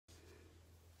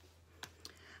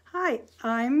Hi,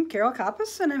 I'm Carol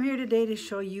Kappas, and I'm here today to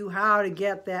show you how to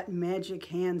get that Magic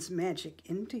Hands magic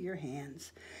into your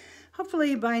hands.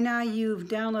 Hopefully by now you've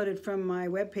downloaded from my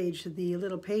webpage the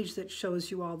little page that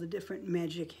shows you all the different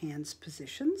Magic Hands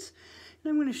positions.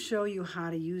 And I'm going to show you how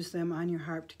to use them on your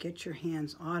harp to get your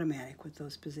hands automatic with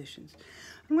those positions.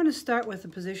 I'm going to start with the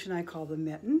position I call the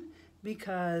mitten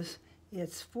because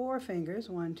it's 4 fingers,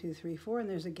 1, 2, 3, 4, and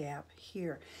there's a gap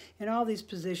here. In all these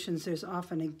positions, there's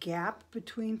often a gap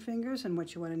between fingers, and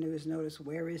what you want to do is notice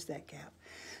where is that gap.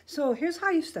 So here's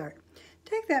how you start.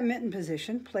 Take that mitten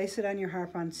position, place it on your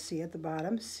harp on C at the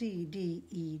bottom, C, D,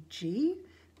 E, G.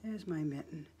 There's my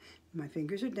mitten. My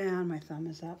fingers are down, my thumb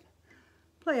is up.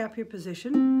 Play up your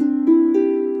position,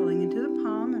 pulling into the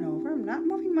palm and over. I'm not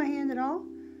moving my hand at all.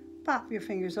 Pop your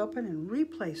fingers open and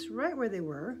replace right where they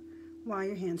were, while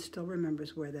your hand still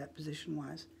remembers where that position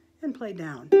was, and play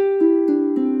down.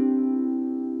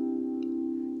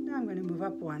 Now I'm going to move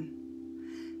up one.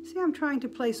 See, I'm trying to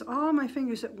place all my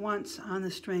fingers at once on the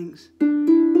strings.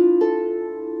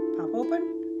 Pop open,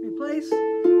 replace,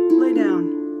 play down.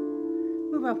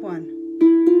 Move up one.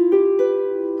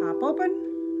 Pop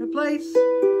open, replace,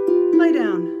 play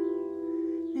down.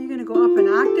 Now you're going to go up an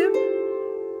octave.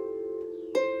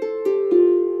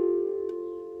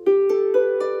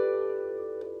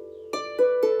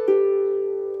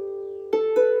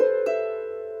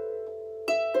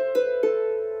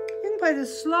 Play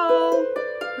this slow,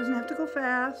 doesn't have to go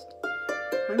fast.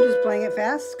 I'm just playing it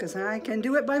fast because I can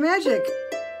do it by magic.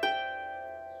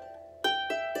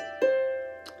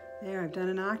 There, I've done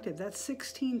an octave. That's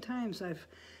 16 times I've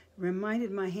reminded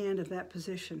my hand of that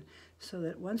position, so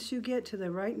that once you get to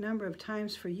the right number of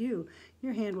times for you,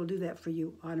 your hand will do that for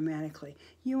you automatically.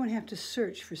 You won't have to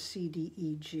search for C, D,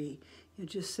 E, G. You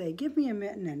just say, give me a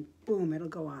mitten, and boom, it'll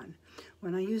go on.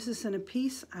 When I use this in a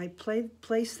piece, I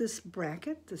place this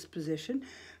bracket, this position,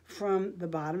 from the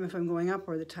bottom if I'm going up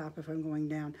or the top if I'm going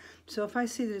down. So if I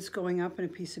see that it's going up in a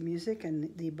piece of music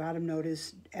and the bottom note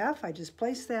is F, I just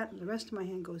place that, and the rest of my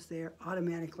hand goes there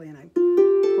automatically, and I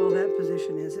pull that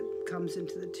position as it comes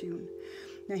into the tune.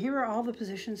 Now here are all the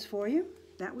positions for you.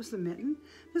 That was the mitten.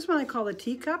 This one I call the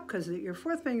teacup because your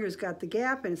 4th finger's got the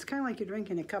gap, and it's kind of like you're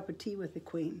drinking a cup of tea with the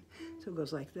queen. So it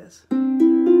goes like this.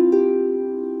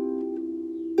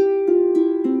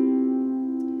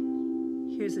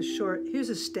 Here's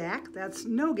a stack. That's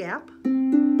no gap.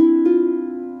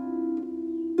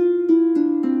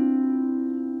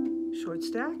 Short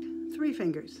stack, 3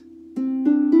 fingers.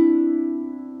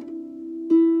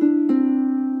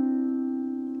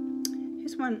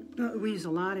 Here's one we use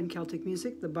a lot in Celtic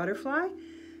music, the butterfly,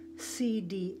 C,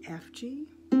 D, F, G.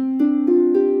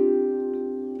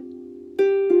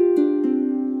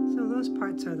 So those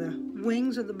parts are the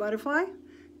wings of the butterfly,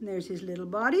 and there's his little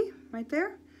body right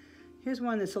there. Here's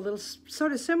one that's a little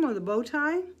sort of similar, the bow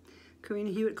tie. Karina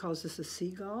Hewitt calls this a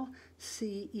seagull,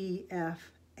 C, E,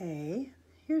 F, A.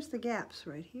 Here's the gaps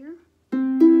right here.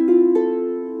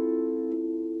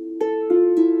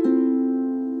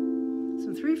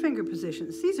 Some 3-finger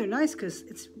positions. These are nice because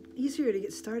it's easier to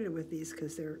get started with these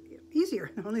because they're easier,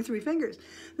 only 3 fingers.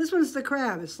 This one's the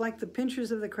crab. It's like the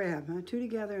pinchers of the crab. Now 2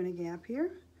 together and a gap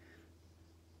here.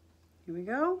 Here we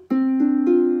go.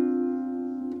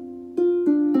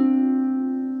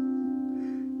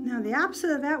 The opposite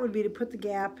of that would be to put the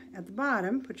gap at the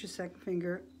bottom, put your 2nd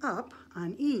finger up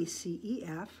on E, C, E,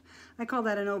 F. I call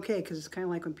that an OK because it's kind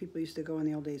of like when people used to go in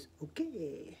the old days,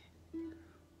 OK.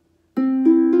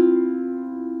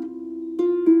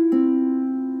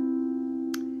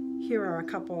 Here are a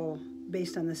couple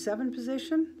based on the 7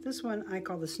 position. This one I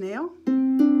call the snail.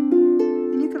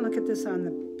 And you can look at this on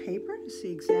the paper to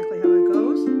see exactly how it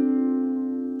goes.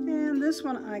 And this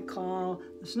one I call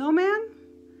the snowman.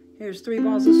 Here's 3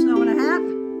 balls of snow and a hat.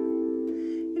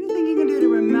 Anything you can do to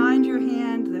remind your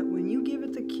hand that when you give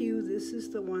it the cue, this is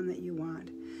the one that you want.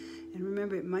 And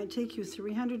remember, it might take you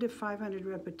 300 to 500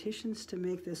 repetitions to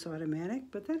make this automatic,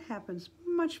 but that happens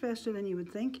much faster than you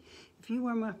would think. If you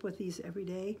warm up with these every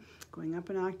day, going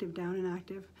up an octave, down an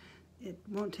octave, it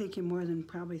won't take you more than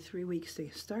probably 3 weeks to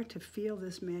start to feel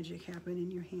this magic happen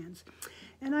in your hands.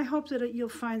 And I hope that you'll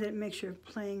find that it makes your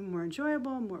playing more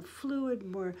enjoyable, more fluid,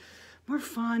 more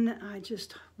fun. I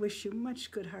just wish you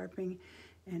much good harping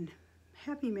and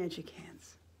happy magic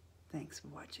hands. Thanks for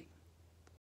watching.